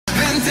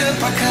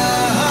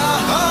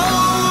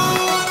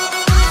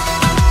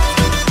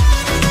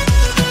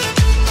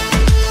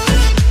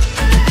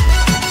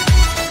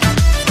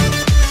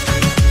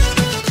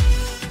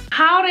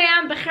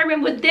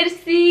بخيرم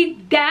والدرسي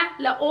ده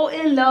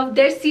لأولينلوف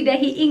درسي ده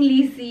هي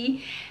إنجليزي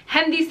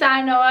هم دي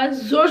سانوا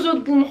زور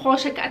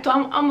بالمخوشك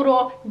أتوام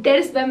أمرو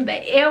درس بم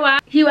بأيوة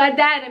هو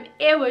دارم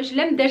أيوج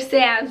لم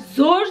درسيا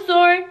زور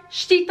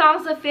شتي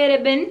تازة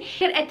فيربن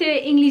أتو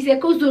إنجليزي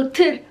كو زور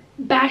تر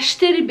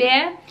باشتر بي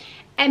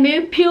أمي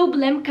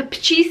بيوبلم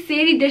كبتشي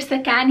سيري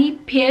درسكاني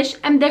بيش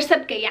أم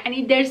درسبك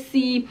يعني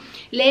درسي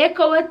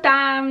ليكو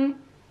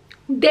تام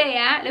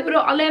دايا لبرو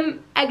علم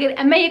اگر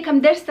اما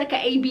يكم درسك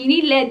اي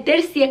بيني لا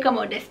درس يكم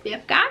او دس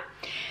بيفكا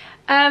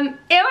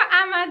ايوا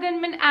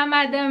آمادن من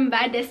آمادن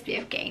بعد دس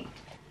بيفكين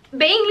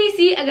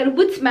بانجليزي اگر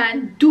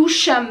بوتمان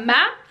دوشنبه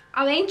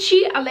علين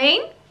چي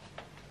علين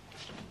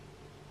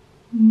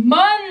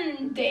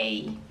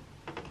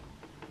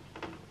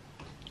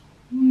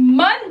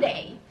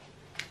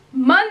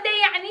Monday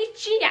يعني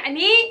چي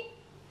يعني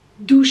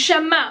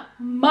دوشنبه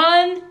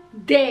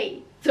Monday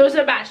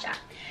زور باشا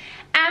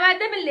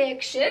آماده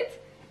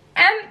بالليكشت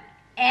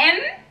ام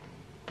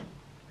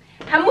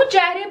همو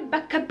جارب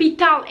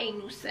بكابيتال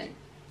اينوسن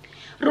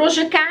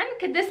روجا كان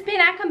كدس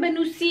بيناكن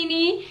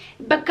بنوسيني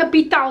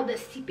بكابيتال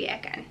دستي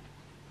بيكن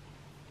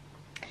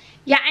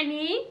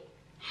يعني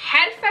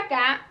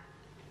حرفك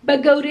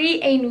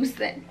بقوري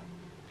اينوسن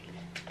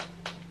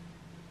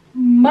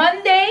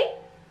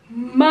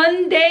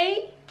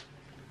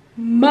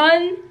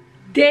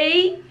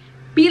Monday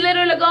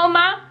بيلرو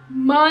لغوما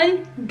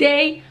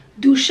Monday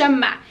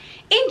دوشنبه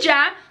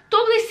اینجا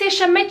دوبلی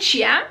سه‌شنبه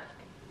چیه؟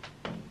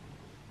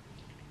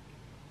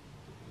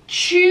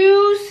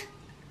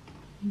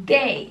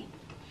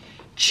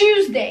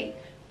 Tuesday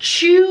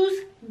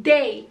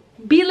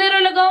بیله رو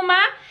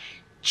لگوما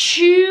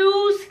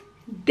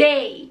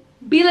Tuesday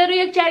بیله رو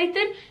یک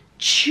جاریتر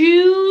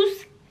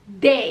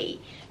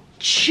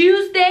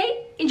Tuesday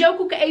اینجا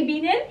کو که ای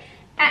بینن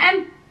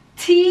ام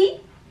تی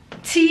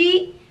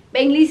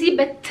به انگلیسی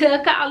به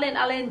تکه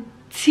علن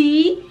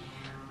تی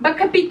با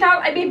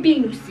کپیتال ابی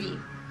بینوسی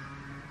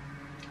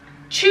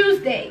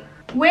Tuesday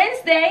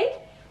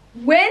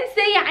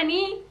Wednesday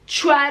يعني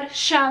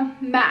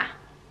چهارشنبه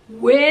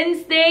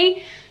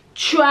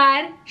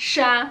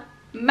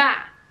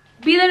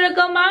بیله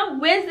رقمه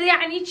Wednesday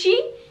يعني چی؟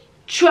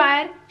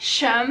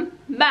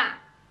 چهارشنبه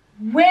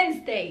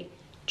Wednesday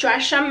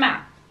چهارشنبه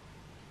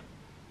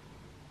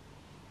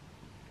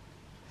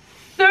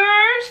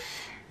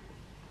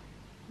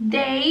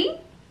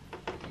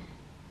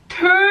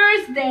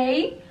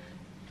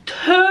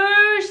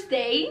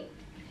Thursday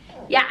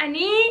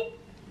يعني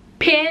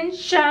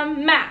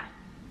پنجشنبه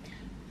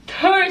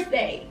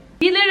Thursday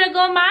بیله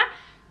رقمه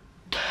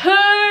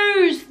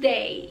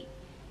Thursday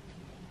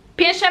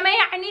پنجشنبه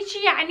يعني چی؟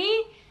 يعني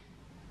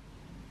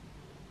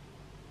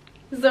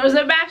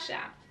زور باشا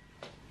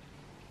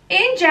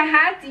اینجا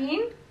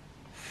هاتین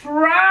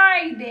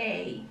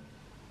Friday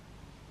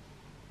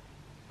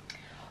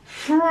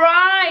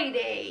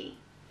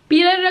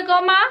بیله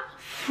رقمه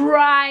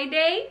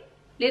Friday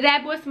لذا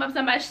بوس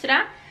مبسم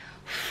باشترا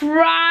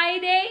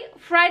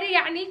Friday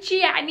يعني چی؟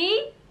 يعني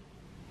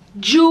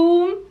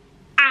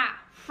جمعة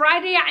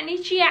Friday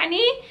يعني چی؟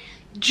 يعني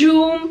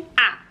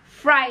جمعة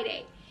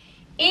Friday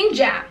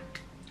اینجا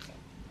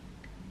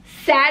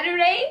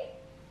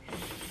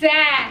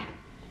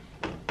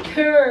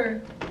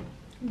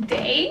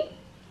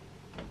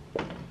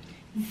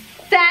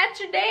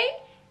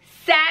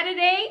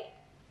Saturday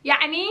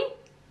يعني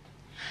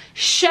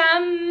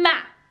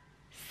شمع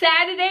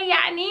Saturday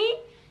يعني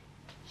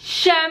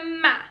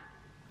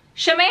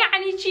شمع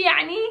يعني چی؟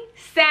 يعني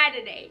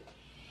Saturday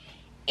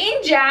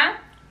اینجا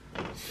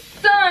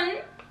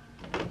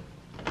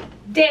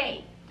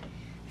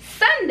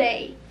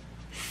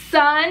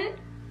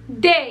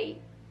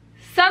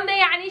Sunday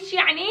يعني چی؟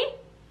 يعني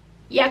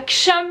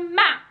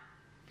یکشنبه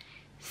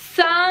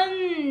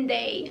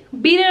Sunday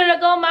بیره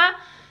رقمه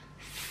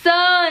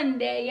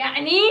Sunday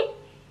يعني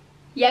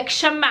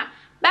یکشنبه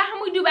به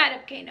همون دوباره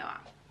بکنه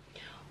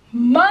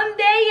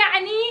Monday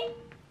يعني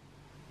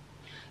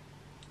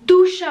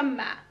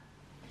دوشنبه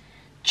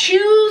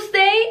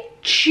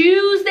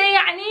Tuesday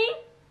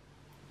يعني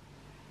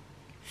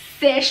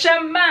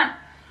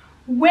سه‌شنبه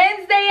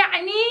Wednesday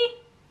يعني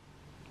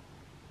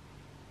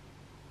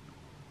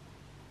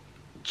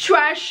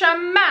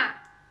چهارشنبه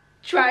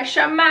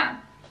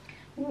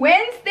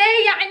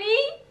Wednesday يعني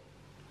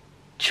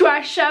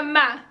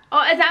چهارشنبه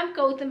ازم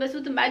کوتم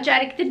بسوتم بعد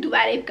جاری کتر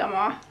دوباره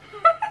بکم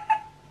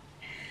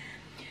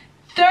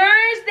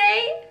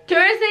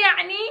Thursday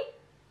يعني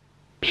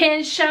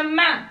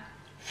پنجشنبه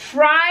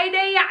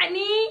Friday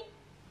يعني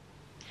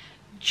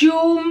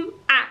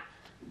جمعة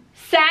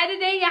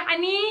Saturday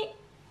يعني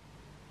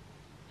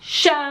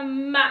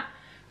شنبه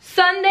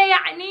Sunday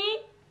يعني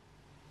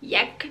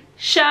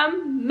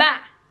یکشنبه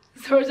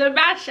زور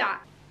باشا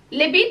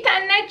لبيت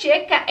أنا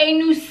تشيك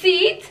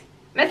كأنوسيت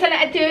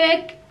مثلا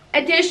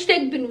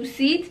أتشتك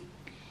بنوسيت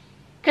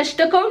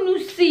كشتكو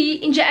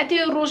نوسي إنجا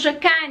أتي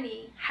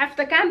روجكاني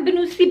حفتا كان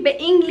بنوسي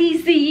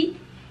بإنجليزي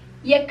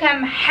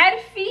يكم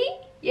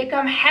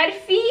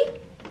حرفي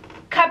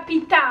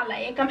كابيتالا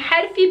يكم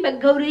حرفي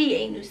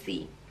بقورية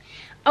إنوسي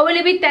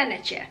أول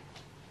بيتانتشة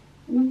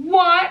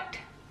what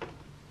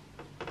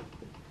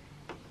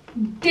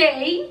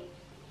day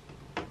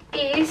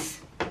is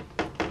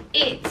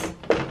it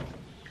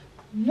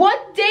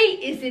what day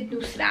is it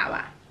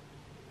نسراوة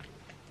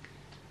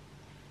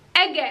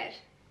أجر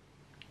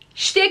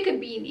شتك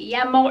بيني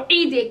يا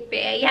موعدك بي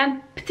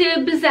يا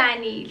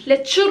بتبزاني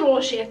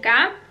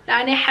لتشروشيكا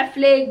لاني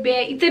حفليك بي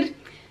يتر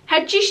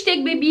هاتشي شتك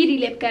ببيري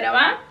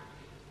لبكروا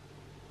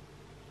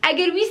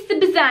اگر ويست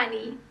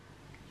بزاني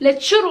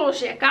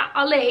لتشروشيكا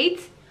عليت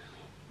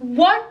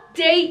what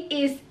day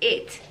is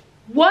it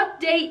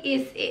what day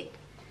is it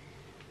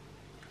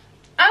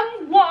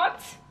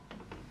what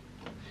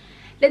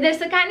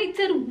لدرسكاني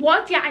تر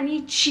what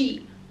يعني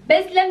تشي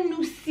بس لم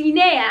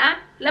نسينيها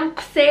لم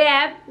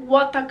قسياب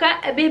وطكا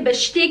أبي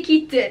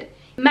بشتكي تر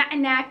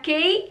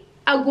معناكي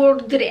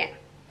أقردري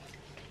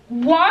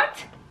what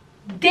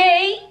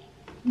day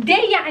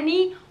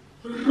يعني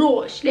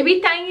روش لبي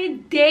تاني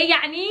day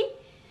يعني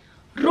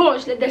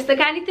روش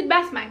لدرسكاني تر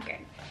بس مانكن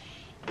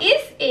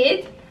is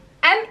it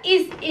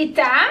is it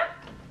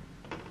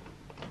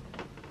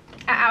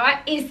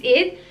is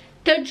it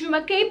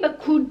ترجمكي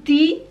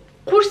بكردي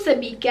كورسة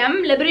بيكم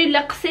لبري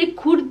لقسي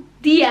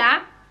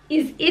كردية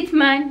is it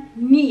man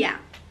نية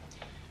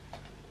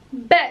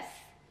بس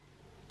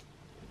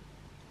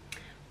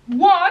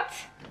what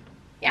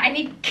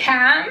يعني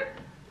كام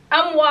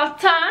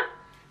أمواتا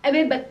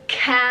أبي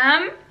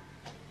بكام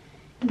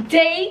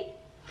day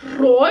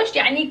روش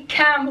يعني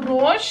كام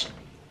روش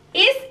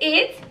is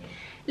it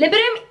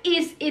لبرم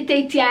is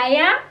it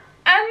تيايا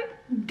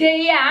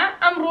ديا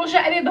روجا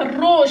أبي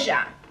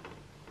بالروجا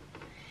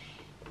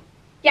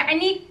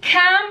يعني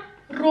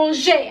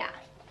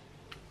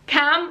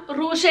كام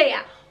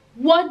روجيا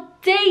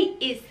what day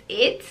is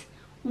it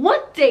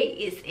what day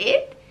is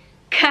it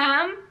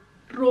كام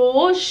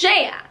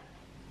روجيا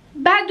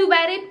بعد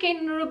دوباره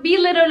بكين نربي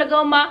لرو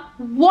لقوما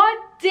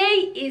what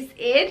day is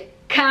it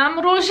كام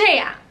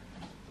روجيا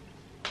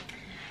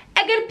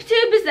اگر بتو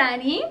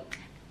بزاني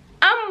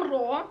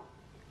امرو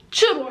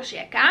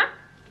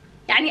تشروجيكا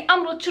يعني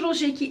امرو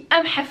تشروجيكي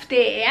ام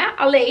حفتيه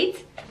عليت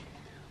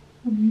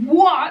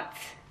what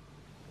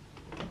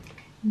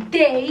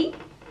day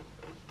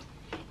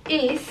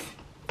is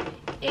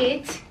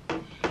it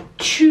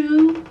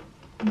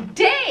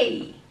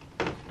today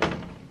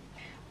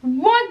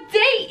what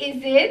day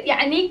is it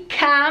يعني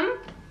كم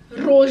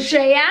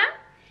روجيا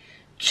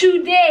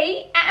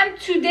today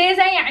today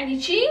زي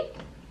يعني شي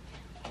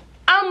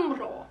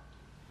أمرو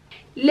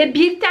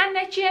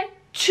لبيرتانا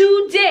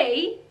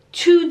شي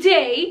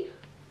today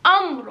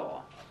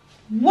أمرو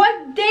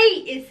what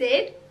day is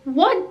it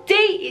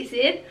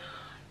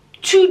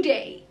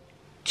today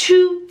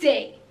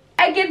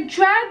أجر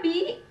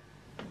جوابي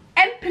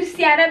ام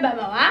برسيارة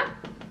بموا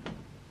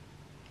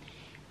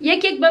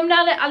يكيك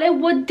بمنالي على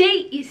what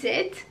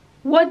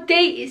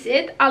day is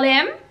it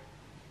عليم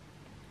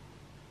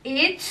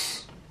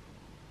it's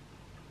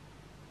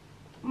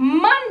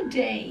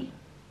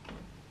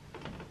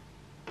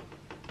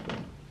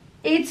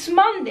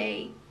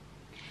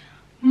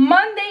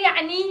Monday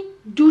يعني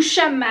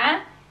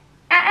دوشمة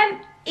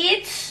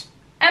it's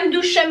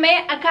دوشمة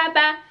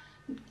أكابا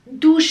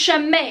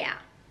دوشمة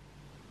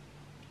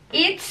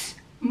it's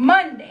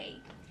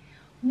Monday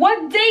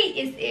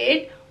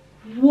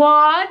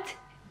what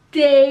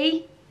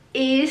day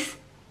is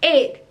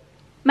it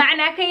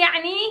معناك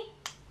يعني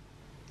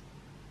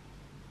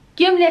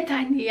جملة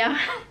تانية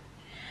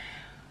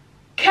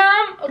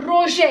كم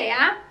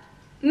روجيا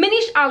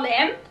منيش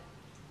علم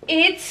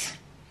it's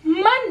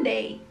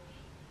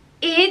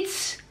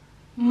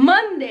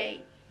Monday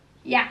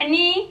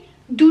يعني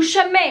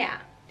دوشمة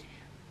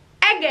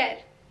اگر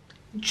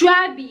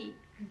جوابي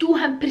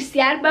دوهم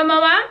برسيار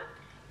بموا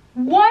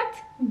what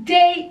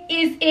day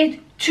is it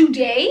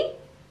today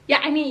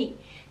يعني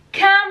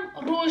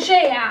كم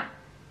روجيا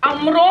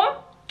أمرو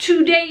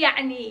today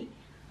يعني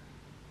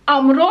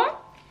أمرو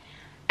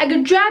اگر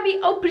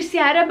جوابي او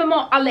برسيارة بمو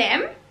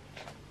علم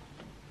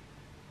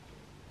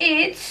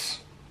it's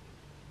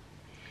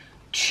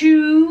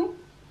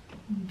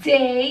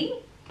today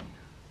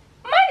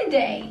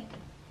Monday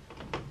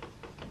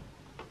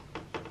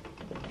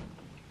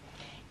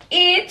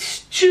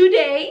it's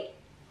today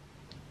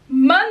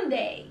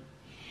Monday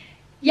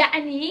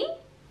يعني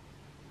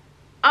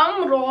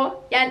أمرو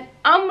يعني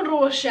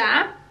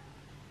أمروشا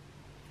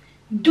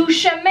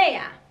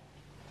دوشمية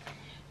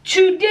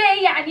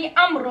today يعني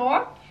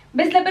أمرو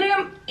بس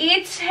لبريم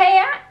it's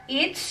هي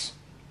it's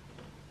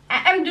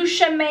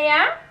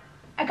دوشمية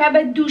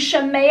أكابت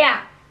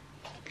دوشمية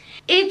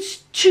it's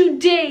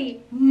today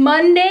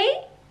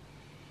Monday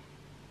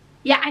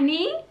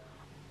يعني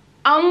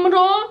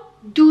أمرو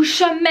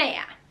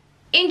دوشمية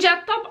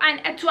اینجا طبعا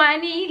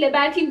اتوانی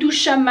لباتی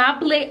دوشنبه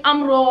بلی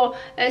امرو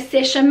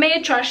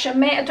سه‌شنبه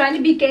چهارشنبه اتوانی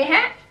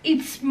بگیها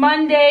it's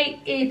Monday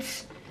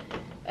it's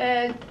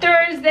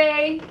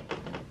Thursday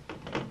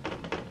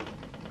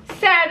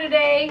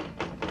Saturday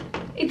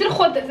ایتر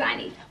خود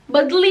زنید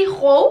بدلي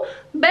خو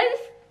بس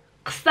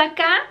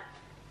قصكا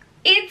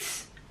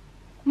it's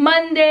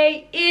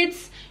Monday,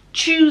 it's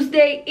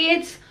Tuesday,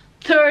 it's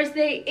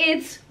Thursday,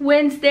 it's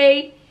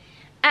Wednesday.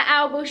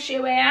 أعاوبو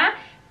شوية.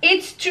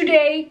 It's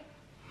today,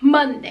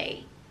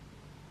 Monday.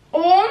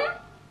 On,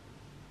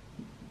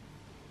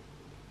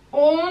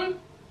 on,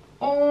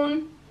 on,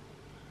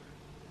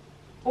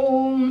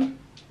 on,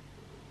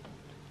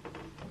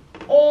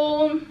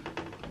 on,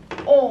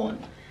 on,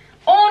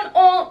 on,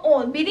 on,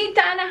 on. بدي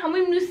تانا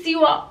همين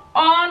بنسيوا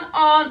on,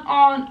 on,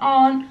 on,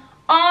 on,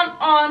 on,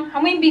 on.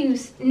 همين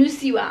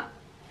بنسيوا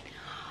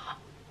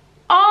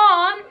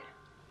on,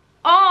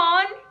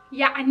 on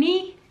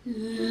يعني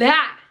لا.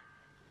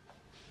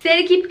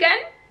 سيري كيف كان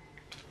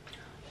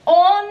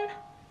on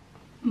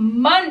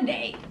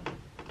Monday.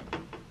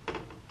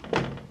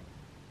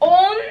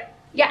 on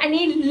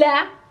يعني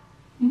لا.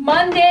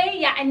 Monday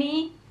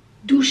يعني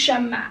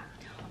دوشنبه.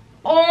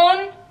 on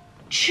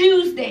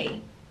Tuesday.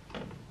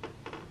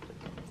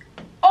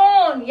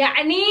 on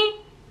يعني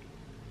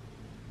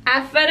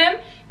أفرم.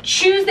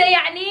 Tuesday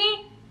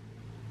يعني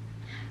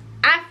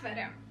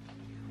أفرم.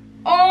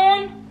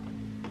 on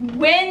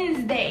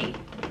Wednesday.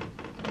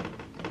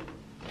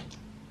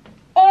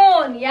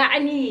 on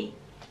يعني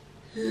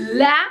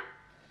لا.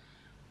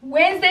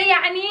 Wednesday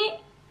يعني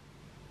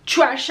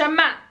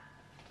چهارشنبه.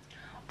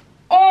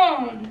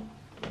 on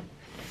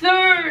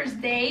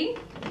Thursday.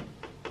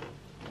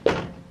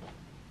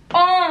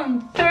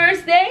 on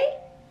Thursday.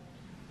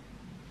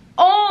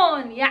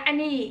 on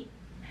يعني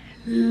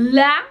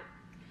لا.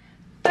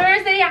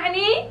 Thursday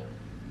يعني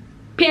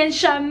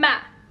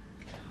پنجشنبه.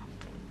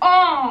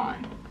 on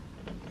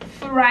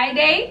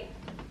Friday.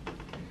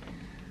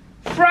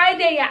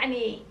 Friday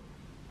يعني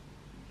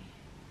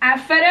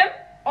أفرم.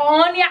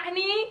 on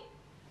يعني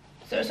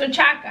سو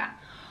تشاكا.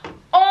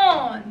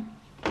 on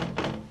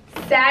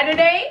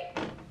Saturday.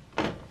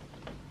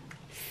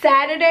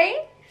 Saturday.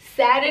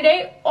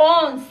 Saturday.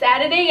 on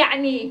Saturday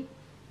يعني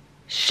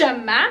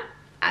شمع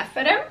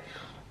أفرم.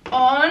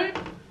 on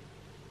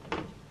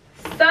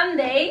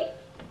Sunday.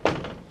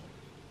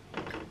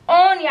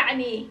 on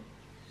يعني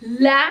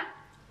لا.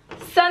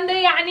 Sunday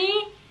يعني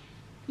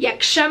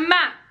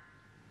يكشمع.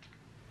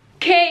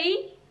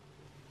 كي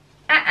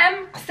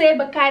أم قصي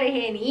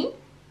بكاري هني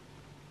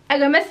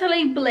أجا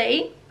مثلا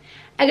play.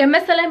 أجا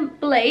مثلا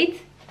played.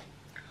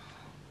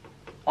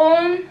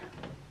 on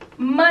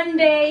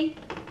Monday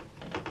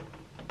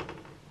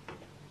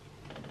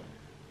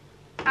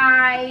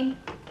I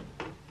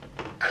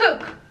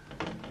cook.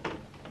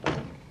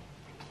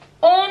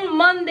 on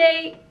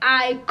Monday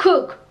I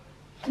cook.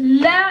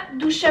 لا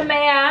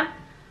دوشمية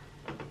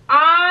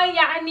I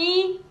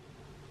يعني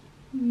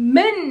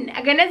من.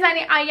 أجا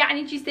نزاني I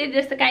يعني چی سيد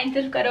درسته كاين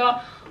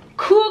تذكره.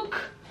 cook.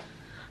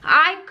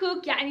 I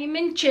cook يعني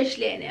من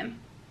تشلينم.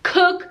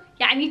 cook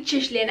يعني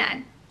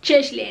تشلينان.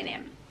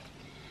 تشلينم.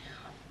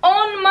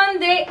 on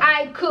Monday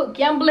I cook.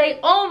 يعني play.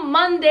 on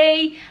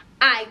Monday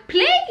I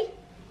play.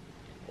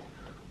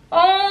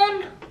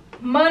 on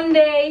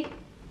Monday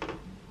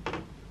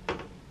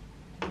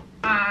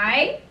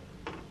I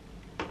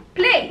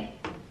play.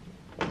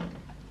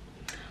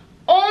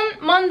 on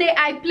Monday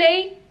I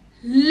play.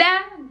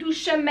 لا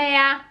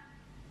دوشمية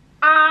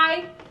I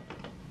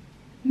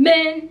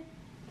من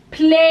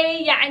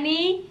play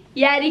يعني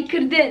ياري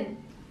كردن.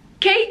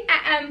 كي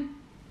أم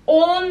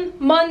on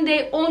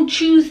Monday, on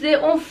Tuesday,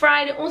 on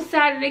Friday, on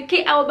Saturday.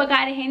 كي أو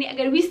بقاري هني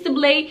أجر ويست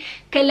play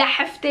كلا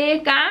حفتة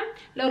كام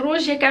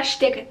لروجه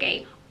كاشتك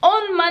كي.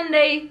 on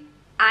Monday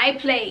I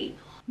play.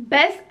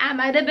 بس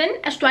أماده بن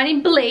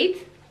أشتواني played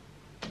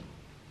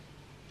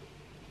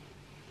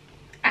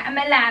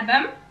أعمل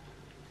لعبة.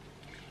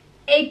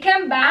 It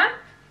come back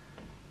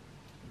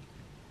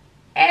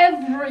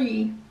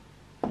every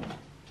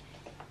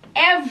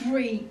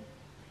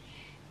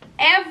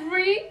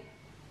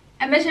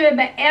أما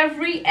شباب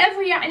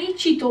every يعني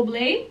تشيتو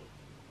بلاي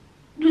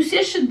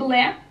دوسيش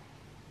بلاي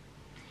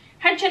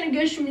هرچه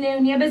نگوش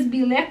مليونية بس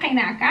بيلي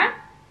قيناكا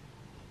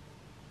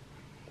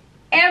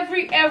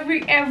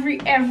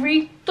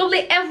every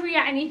طبلي every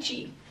يعني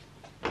تشي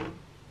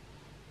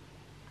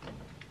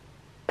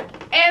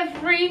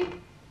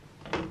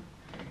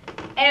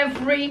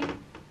every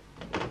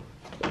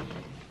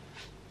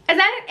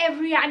أذان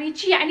every يعني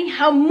تشي يعني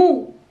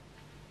همو.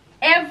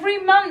 every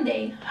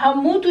Monday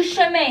همو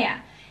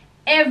دوشمية.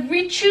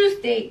 every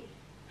Tuesday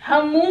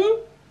همو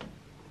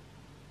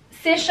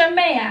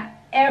سهشنبه.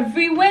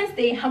 every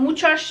Wednesday همو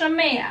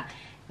چهارشنبه.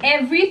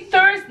 every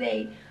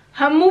Thursday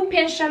همو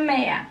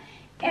پنجشنبه.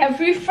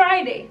 every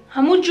Friday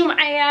همو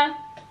جمعه.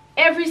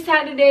 every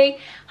Saturday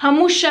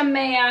همو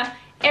شنبه.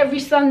 every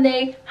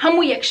Sunday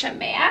همو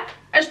یکشنبه.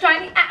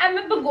 اشتوانی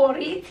اعمل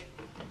بگورید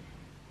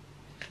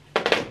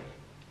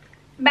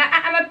با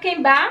اعمل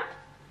بکن با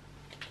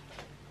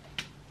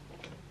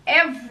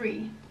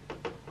every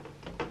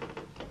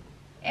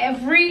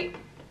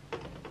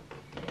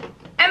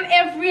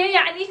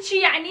يعني چی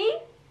يعني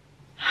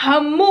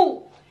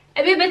همو.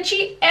 ابي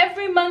بتشي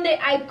every Monday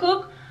I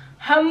cook.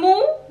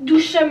 همو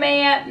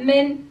دوشمية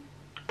من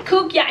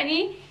cook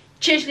يعني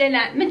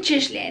تشلنا من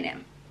تشلنا.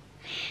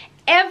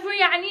 every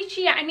يعني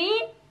چی يعني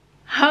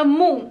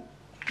همو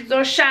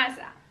زور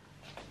شازة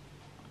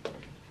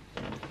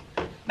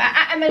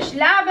بقى امش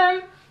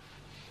لابم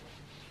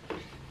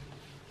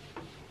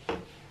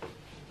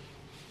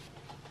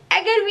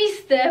اگر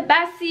ویسته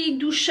باسی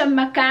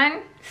دوشەممەکان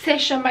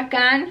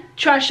سێشەممەکان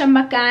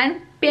چوارشەممەکان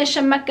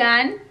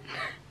پێنجشەممەکان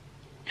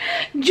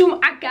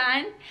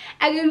جومعەکان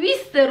ئەگەر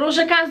ویستە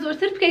ڕۆژەکان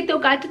زۆرتر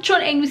بکەیتەوە کاتە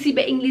چۆن ئەینووسی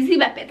بە ئینگلیزی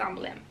بە پێتان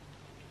بڵێم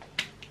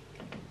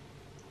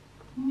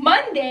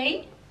Monday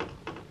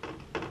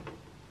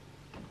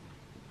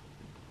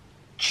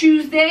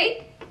Tuesday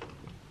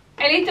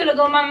ئەلیتۆ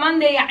لەگەڵمان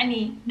Monday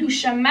یعنی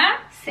دووشەممە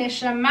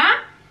سێشەممە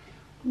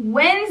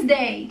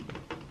Wednesday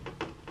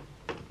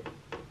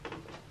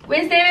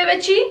Wednesday بێ بە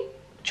چی؟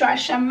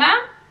 چوارشەممە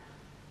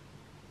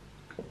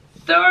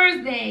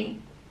Thursday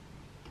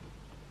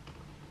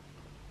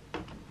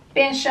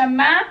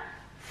پێنجشەممە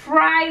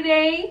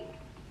Friday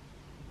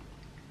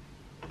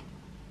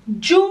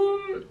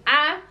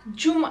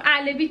جومعە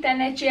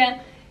لەبیرتانە چییە؟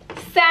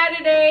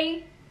 Saturday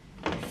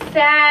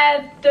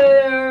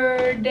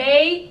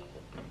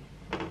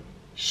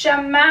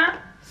شەممە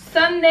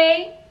Sunday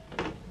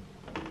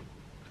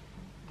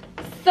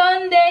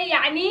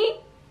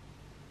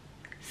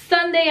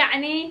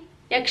يعني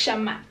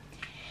یەکشەممە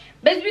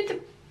بەس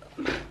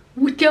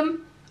وتم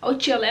ئەو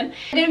چێڵێم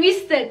ئەگەر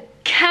ویستە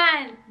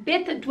کان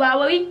بێتە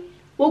دواوەی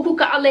وەکو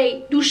کە ئەڵێ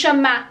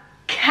دووشەممە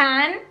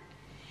کان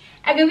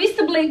ئەگەر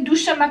ویستە بڵێ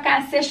دووشەممەکان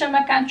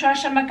سێشەممەکان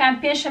چوارشەممەکان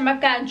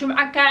پێنجشەممەکان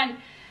جومعەکان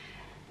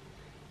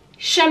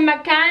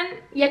شەممەکان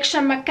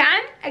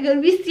یەکشەممەکان ئەگەر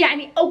ویست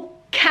یعنی ئەو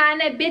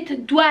کانە بێتە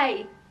دوای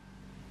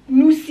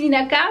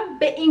نووسینەکە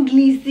بە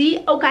ئینگلیزی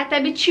ئەو کاتە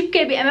بێت چی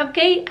بکەی بێ ئەمە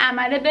بکەی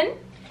ئامادە بن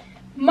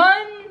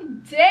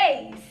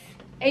Mondays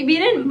ئەی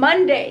بینن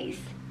Mondays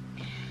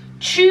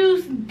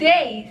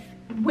Tuesdays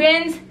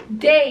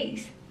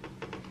Wednesdays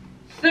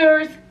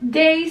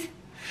Thursdays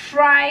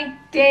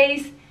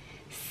Fridays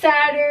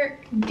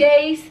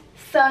Saturdays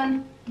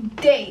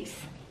Sundays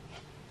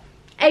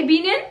ئەی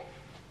بینن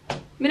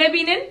منە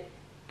بینن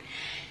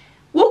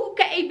وەکو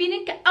کە ئەی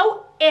بینن کە ئەو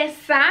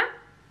ئێسا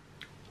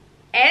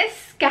ئێس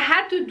کە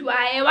هاتو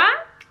دوایەوە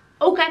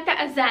ئەو کاتە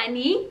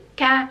ئەزانی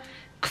کە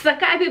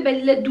قسەکە ئەبێ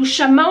لە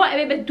دووشەممەوە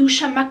ئەبێ بە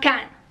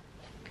دووشەممەکان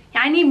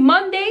یعنی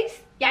Mondays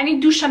یعنی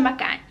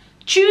دووشەممەکان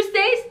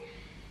Tuesdays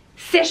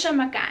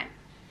سێشەممەکان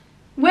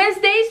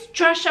Wednesdays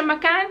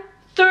چوارشەممەکان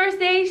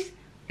Thursdays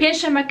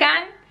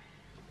پێنجشەممەکان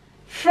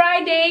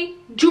Friday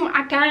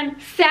جومعەکان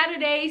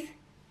Saturdays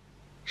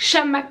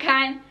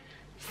شەممەکان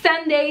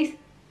Sundays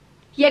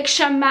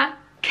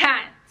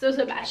یەکشەممەکان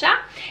زۆر باشە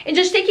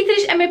اینجا شتێکی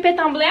تریش ئەمێ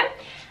پێتان بڵێم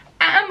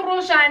ئەم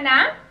ڕۆژانە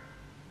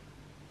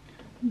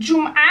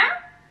جومعە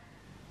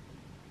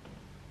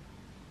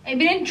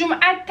ببینید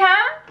جمعه تا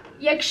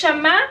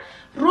یکشنبه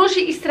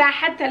ڕۆژی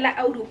ئیسراحەتە لە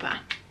ئەوروپا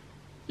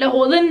لە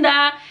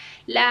هۆڵندا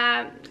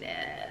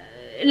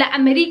لە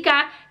ئەمریکا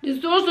لە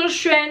زۆر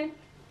شوێن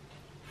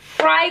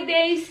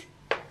Fridays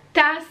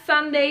تا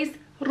Sundays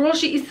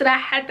ڕۆژی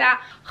ئیسراحەتە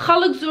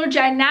خەڵک زۆر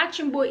جار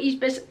ناچن بۆ ئیش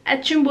بەس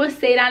ئەچن بۆ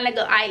سەیران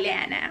لەگەڵ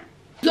ئایلەیانە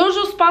زۆر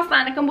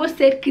سوپاسان دەکەم بۆ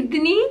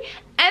سێرکردنی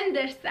ئەم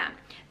دەرسە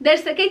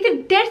دەرسەکەیتر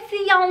دەرسی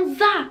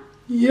 11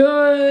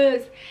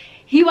 یس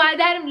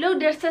هیوادارم لەو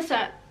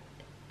دەرسەشە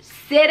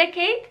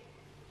سێرەکەیت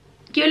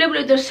گوێ لێ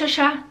بڵێ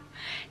دەرسەشە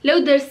لەو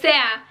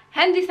دەرسەیە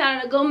هەندی ساڵ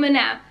لەگەڵ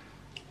منە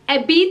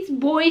ئەبیت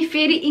بۆی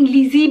فێری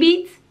ئینگلیزی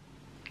بیت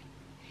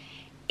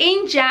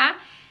اینجا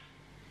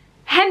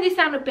هەندی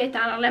ساڵ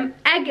پێتان ئەڵێم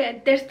ئەگەر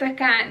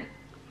دەرسەکان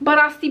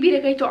بەڕاستی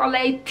بیرەکەیتەوە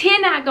ئەڵێ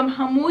تێناگەم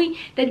هەمووی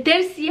لە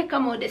دەرسی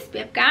یەکەمەوە دەست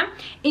پێ بکەم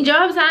اینجا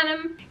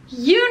بزانم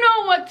you know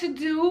what to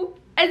do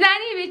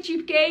ئەزانی بێ چی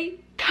بکەیت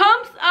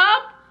thumbs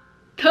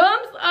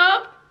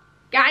up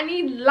یعنی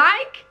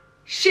like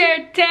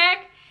share tag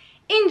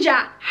اینجا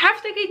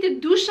هەفتەکەیتە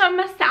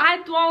دووشەممە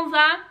سەعات 12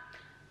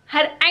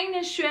 هەر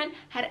عینە شوێن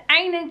هەر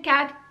عینە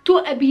کات تۆ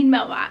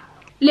ئەبینمەوە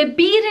لە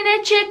بیرە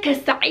نەچێت کە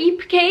سەعی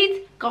بکەیت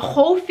کە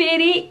خۆ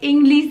فێری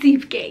ئینگلیزی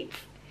بکەیت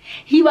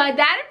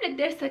هیوادارم لە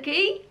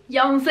دەرسەکەی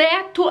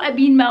 11 تۆ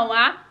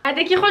ئەبینمەوە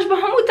هاتێکی خۆش بە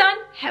هەمووتان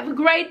have a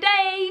great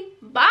day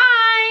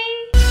bye